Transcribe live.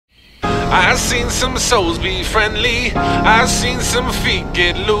I've seen some souls be friendly, I've seen some feet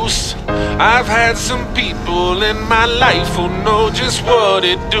get loose. I've had some people in my life who know just what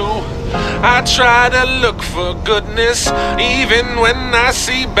it do. I try to look for goodness even when I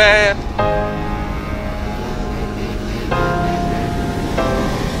see bad.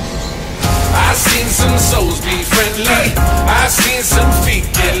 I've seen some souls be friendly, I've seen some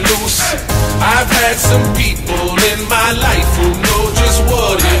feet get loose. I've had some people in my life who know just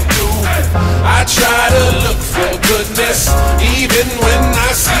what it do. I try to look for goodness even when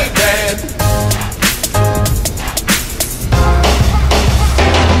I see bad.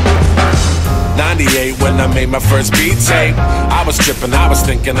 '98 when I made my first beat tape, I was tripping, I was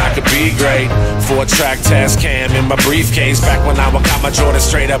thinking I could be great. 4-track test cam in my briefcase, back when I got my Jordan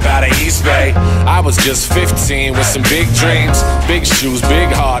straight up out of East Bay. I was just 15 with some big dreams, big shoes, big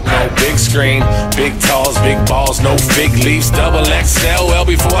heart, no big screen, big talls, big balls, no fig leaves, double XL. Well,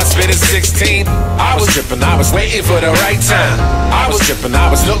 before I spit at 16, I was tripping, I was waiting for the right time. I was tripping, I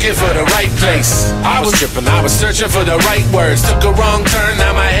was looking for the right place. I was tripping, I was searching for the right words. Took a wrong turn,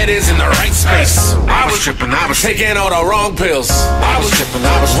 now my head is in the right space. I was tripping, I was taking all the wrong pills. I was tripping,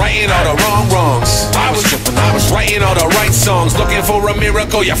 I was writing all the wrong wrongs. I was tripping, I was writing all the right songs. Looking for a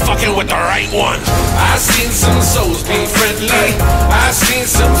miracle, you're fucking with the right one. I've seen some souls be friendly, I've seen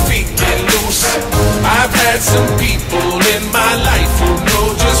some feet get loose. I've had some people in my life who know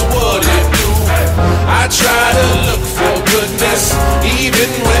just what it do. I try to look for goodness even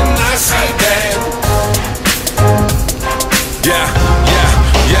when I see bad.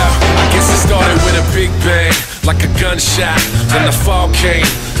 I guess it started with a big bang, like a gunshot. Then the fall came,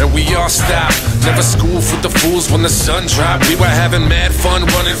 and we all stopped. Never schooled with the fools when the sun dropped. We were having mad fun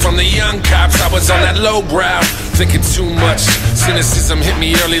running from the young cops. I was on that low brow, thinking too much. Cynicism hit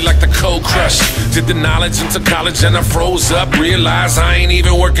me early like the cold crush. Did the knowledge into college and I froze up. Realized I ain't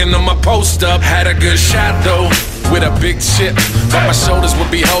even working on my post up. Had a good shot though, with a big chip, but my shoulders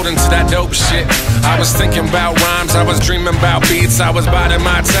would be holding to that dope shit. I was thinking about rhymes, I was dreaming about beats. I was biding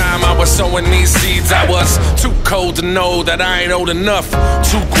my time, I was sowing these seeds. I was too cold to know that I ain't old enough,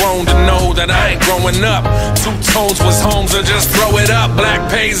 too grown to know that I ain't growing up. Two tones was home, so just throw it up. Black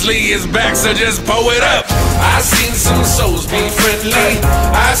Paisley is back, so just pull it up. I've seen some souls be friendly,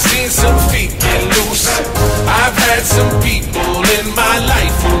 I've seen some feet get loose. I've had some people in my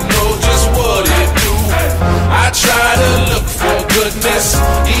life who know just what it do. I try to look for goodness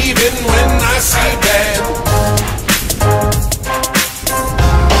even when I see bad.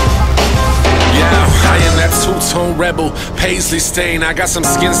 I am that two-tone rebel, paisley stain. I got some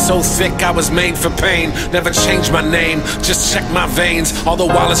skin so thick I was made for pain. Never changed my name, just check my veins. Although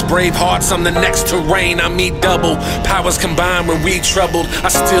Wallace brave hearts, I'm the next to reign. I meet double, powers combined when we troubled. I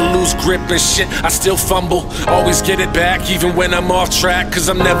still lose grip and shit, I still fumble. Always get it back even when I'm off track, cause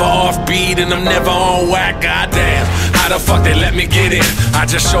I'm never off beat and I'm never on whack. Goddamn, how the fuck they let me get in? I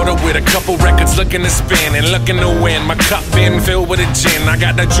just showed up with a couple records looking to spin and looking to win. My cup been filled with a gin. I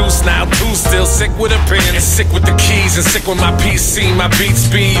got the juice now too, still sick with a pen. And sick with the keys and sick with my PC. My beats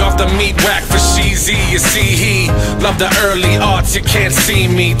be off the meat rack for Sheezy. You see he love the early arts, you can't see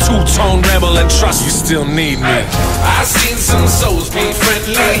me. Two-tone rebel and trust you still need me. I've seen some souls be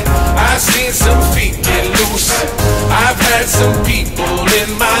friendly, I've seen some feet get loose. I've had some people in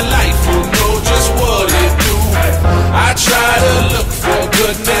my life who know just what it do. I try to look for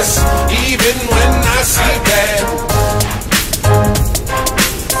goodness even when I see bad.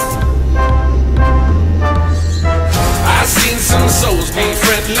 I've seen some souls be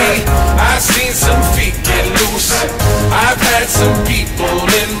friendly, I've seen some feet get loose. I've had some people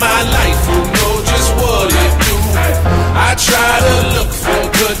in my life who know just what it do. I try to look for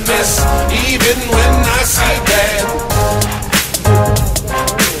goodness even when I see